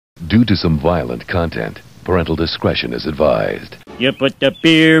Due to some violent content, parental discretion is advised. You put the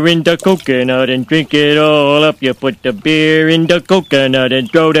beer in the coconut and drink it all up. You put the beer in the coconut and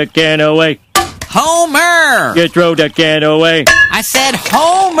throw the can away. Homer! You throw the can away. I said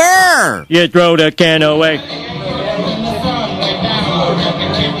Homer! You throw the can away.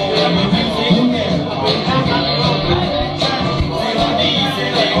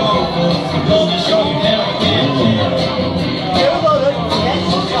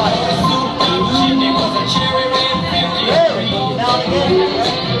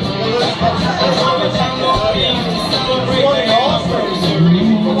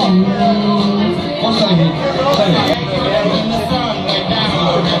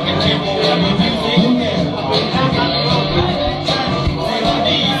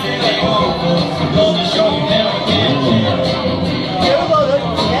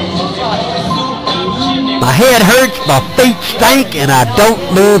 My head hurts, my feet stink, and I don't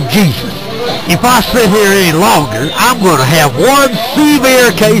love Jesus. If I sit here any longer, I'm going to have one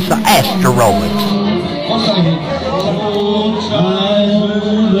severe case of asteroids.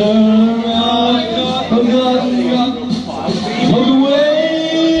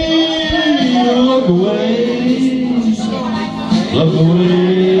 Look away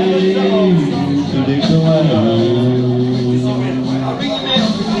to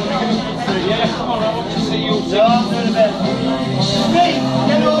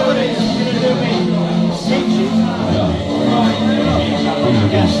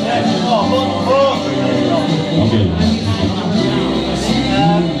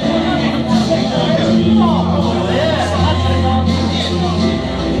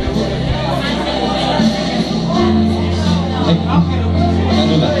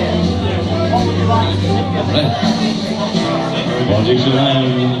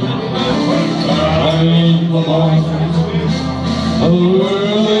Dixieland.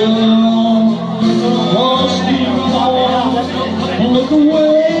 Look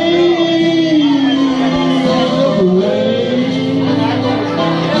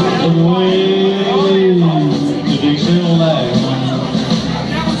away to Dixieland.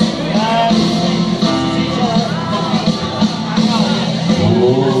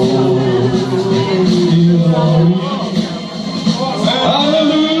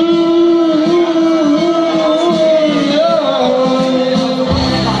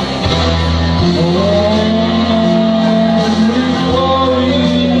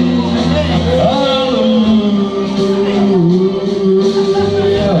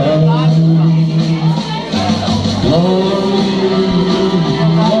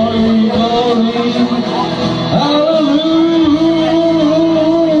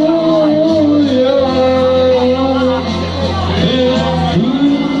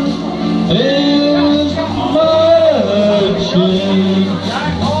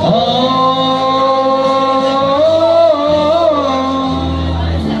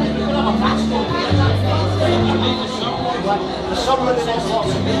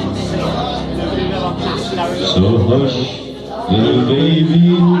 So hush, little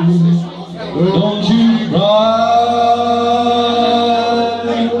baby, don't you cry.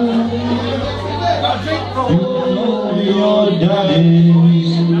 You know your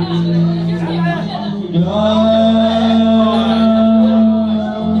daddy's died,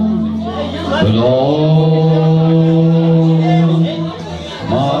 but all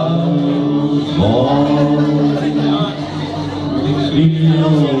my boys be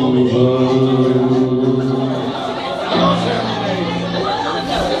over.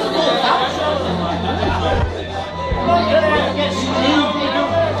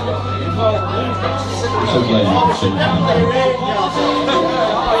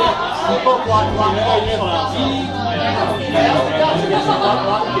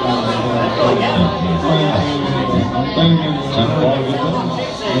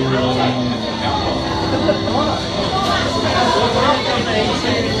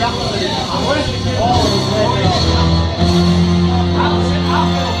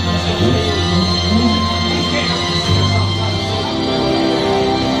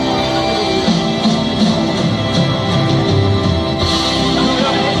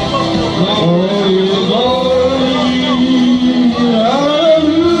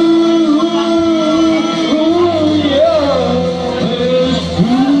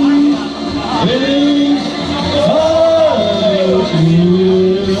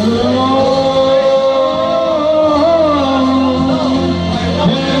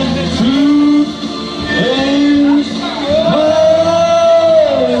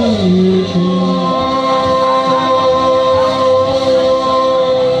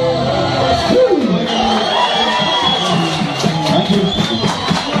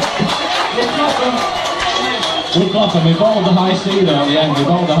 We've got him. We bowled the high C though at the end. We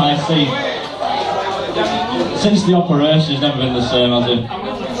bowled the high C. Since the operation, he's never been the same, has he?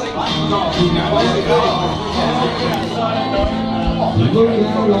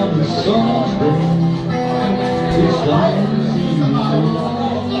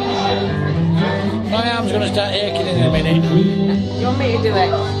 My arm's going to start aching in a minute. You want me to do it?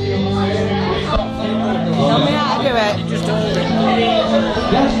 You want me to do it?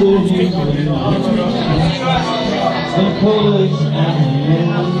 Just hold it.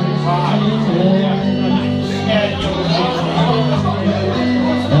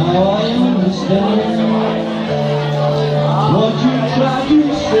 Now I understand what you tried to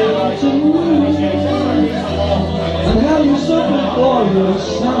say to me, and how you suffered for your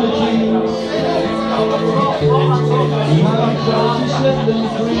sanity, and how you tried to set them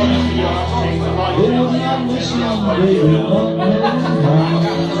free. They would not listen, they would not mind,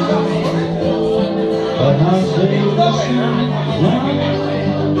 but now they listen now.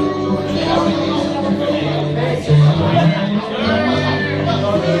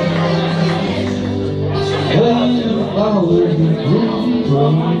 When the flowers in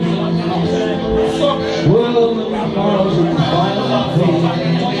bloom, swirling flowers in violet pain,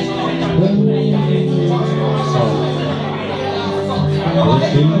 when they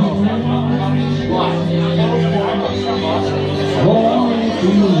sing, falling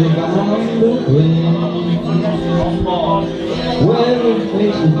through the violet plain, where the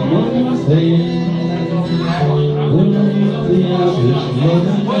faces run pale, beneath the average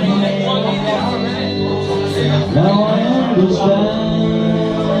loving hand. Now I understand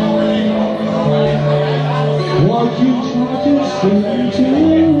what you tried to say to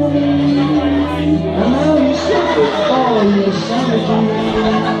me, and how you suffered for your sanity.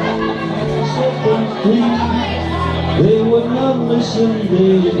 Set them free. They would not listen,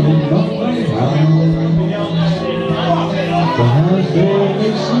 they would not mind. Perhaps they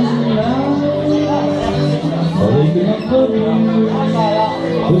listen now, or they cannot put you,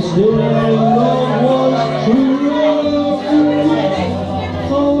 but still their love was true.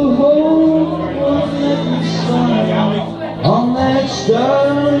 On that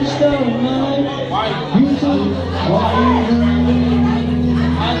starry, starry night, you took what you dreamed.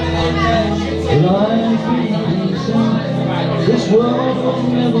 But I think this world will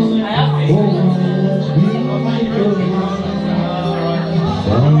never end. Oh, it's beautiful.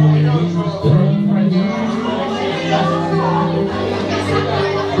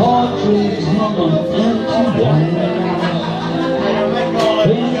 Portraits hung on empty walls,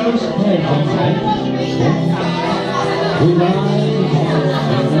 papers held on empty stones. We lie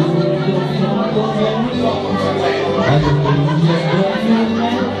and the things that you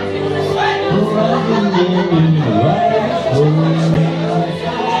meant, arriving there in the right hole.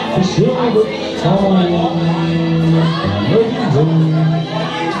 The silver coin, looking gold,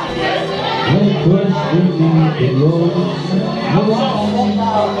 when it crushed beneath the road. No one, on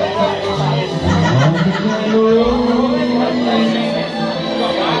the road.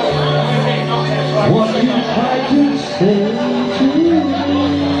 What you tried to say to me,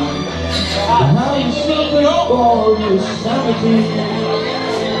 and how you suffered for your sanity,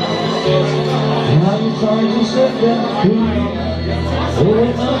 and how you tried to set them free. They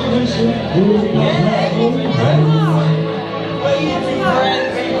would not listen, they would not have no mind, but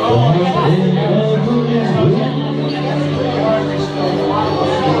how they never will.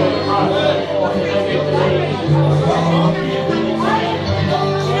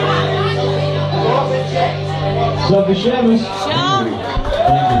 So for Seamus. Sean!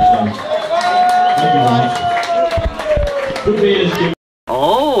 Thank you, Sean. Thank you, man. Good beers, Jim.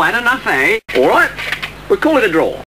 Oh, had enough, eh? All right, we'll call it a draw.